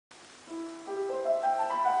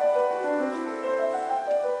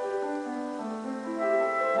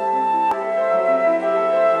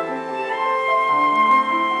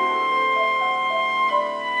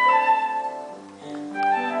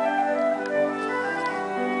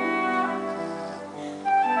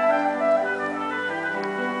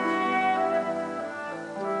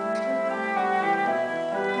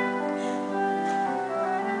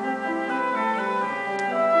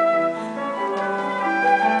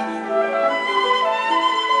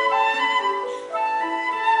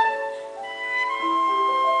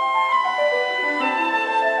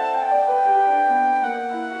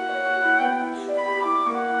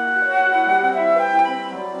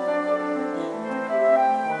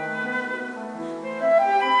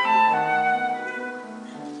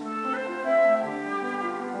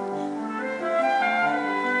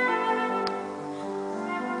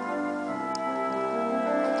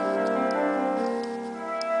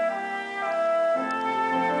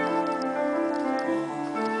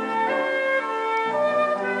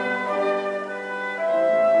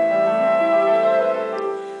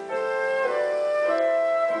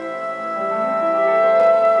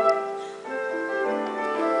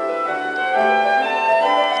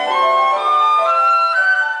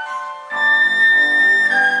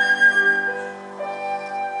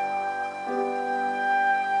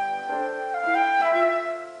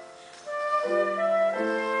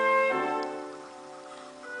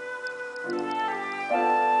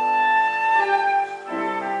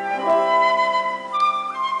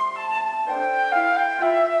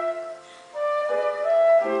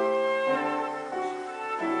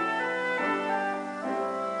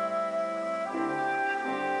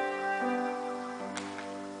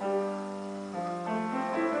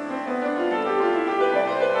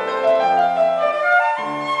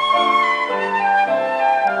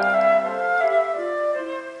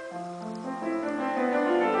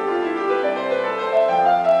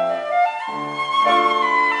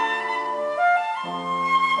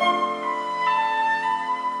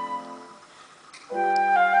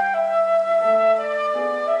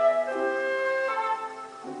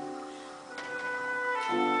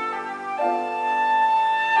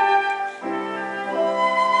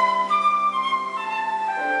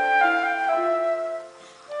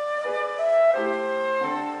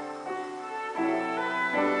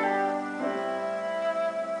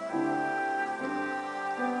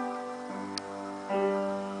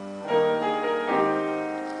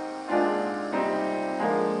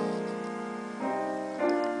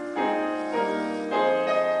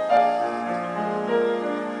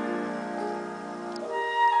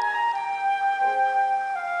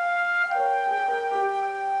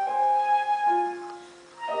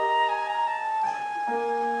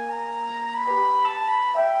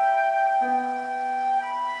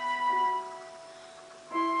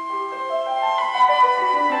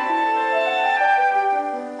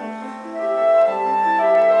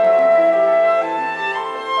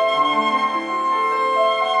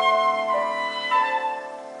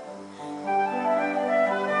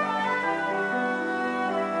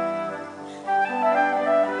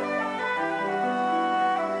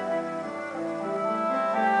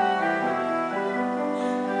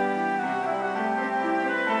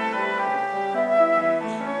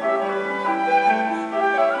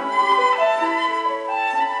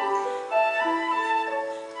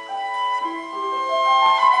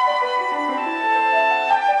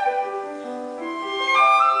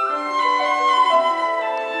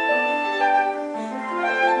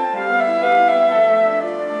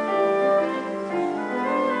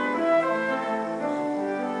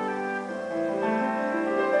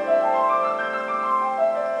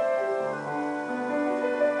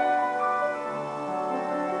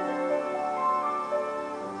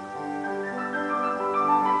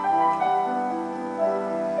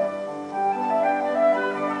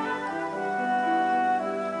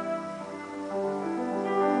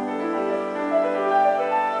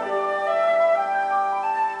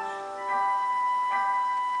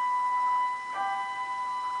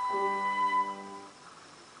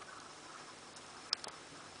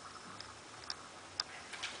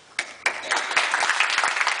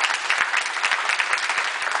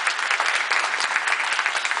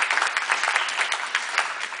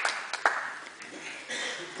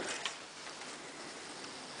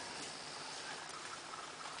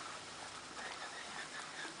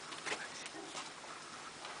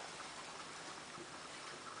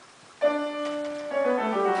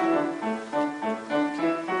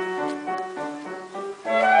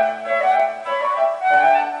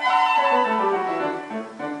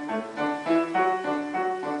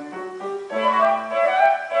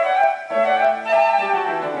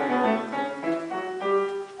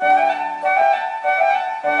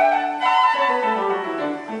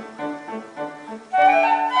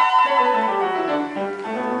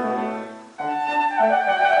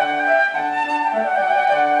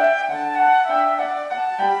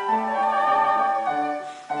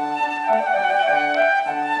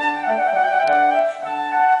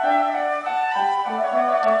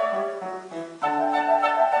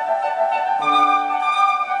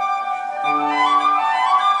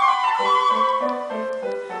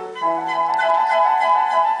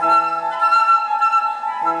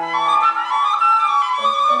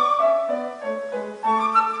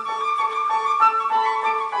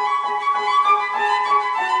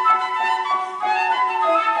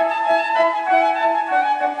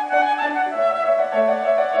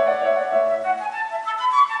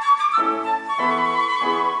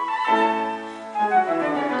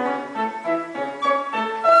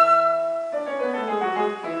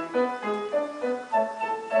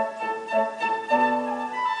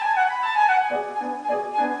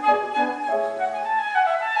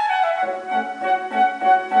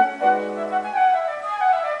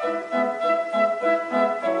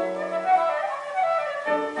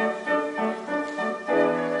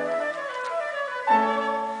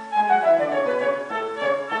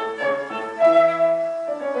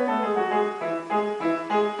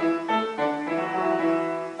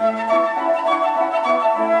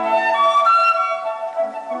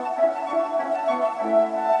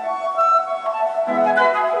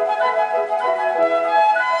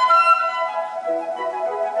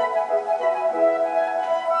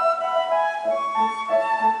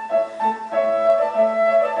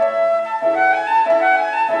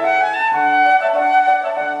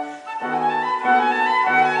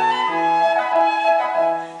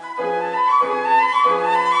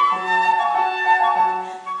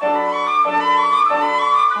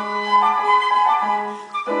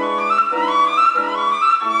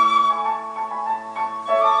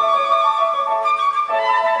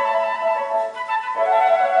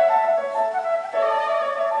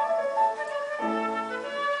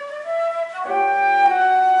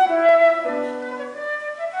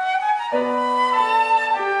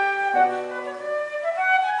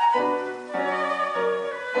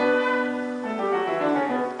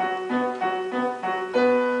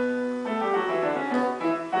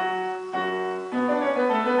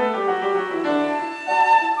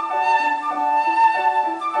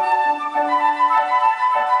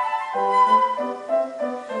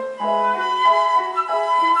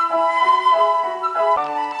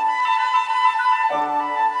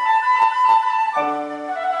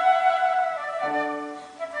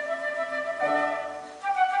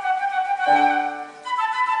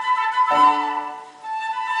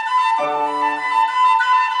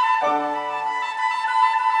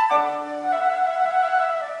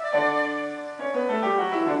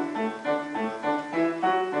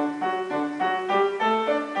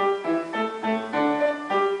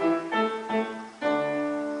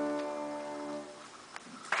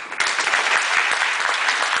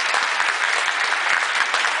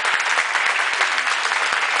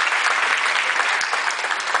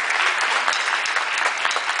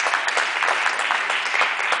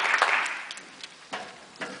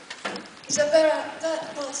Izabela,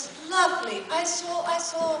 that was lovely. I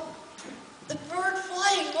saw the bird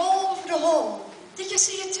flying all over the hall. Did you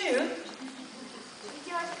see it too?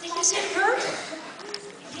 Did you see the bird?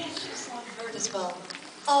 Yes, I saw the bird as well.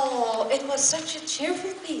 Oh, it was such a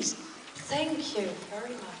cheerful piece. Thank you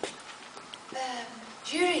very much.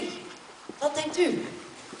 Jury, wat denkt u?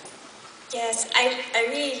 Yes, I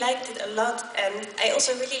really liked it a lot, and I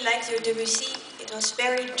also really liked your Debussy. It was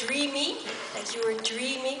very dreamy, like you were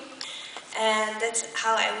dreaming, and that's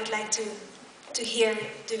how I would like to hear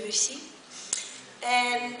Debussy.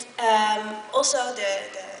 And also the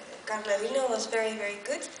Carolino was very, very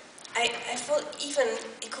good. I thought even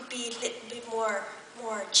it could be a little bit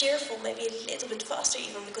more cheerful, maybe a little bit faster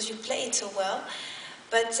even, because you play it so well.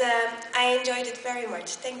 But I enjoyed it very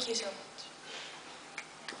much. Thank you so much.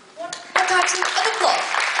 One time, een applaus.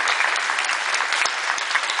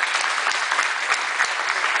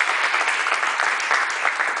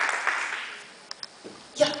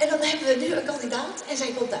 Ja, en dan hebben we nu een kandidaat en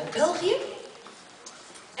zij komt uit België.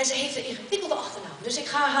 En ze heeft een ingewikkelde achternaam. Dus ik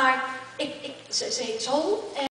ga haar, ze heet zo.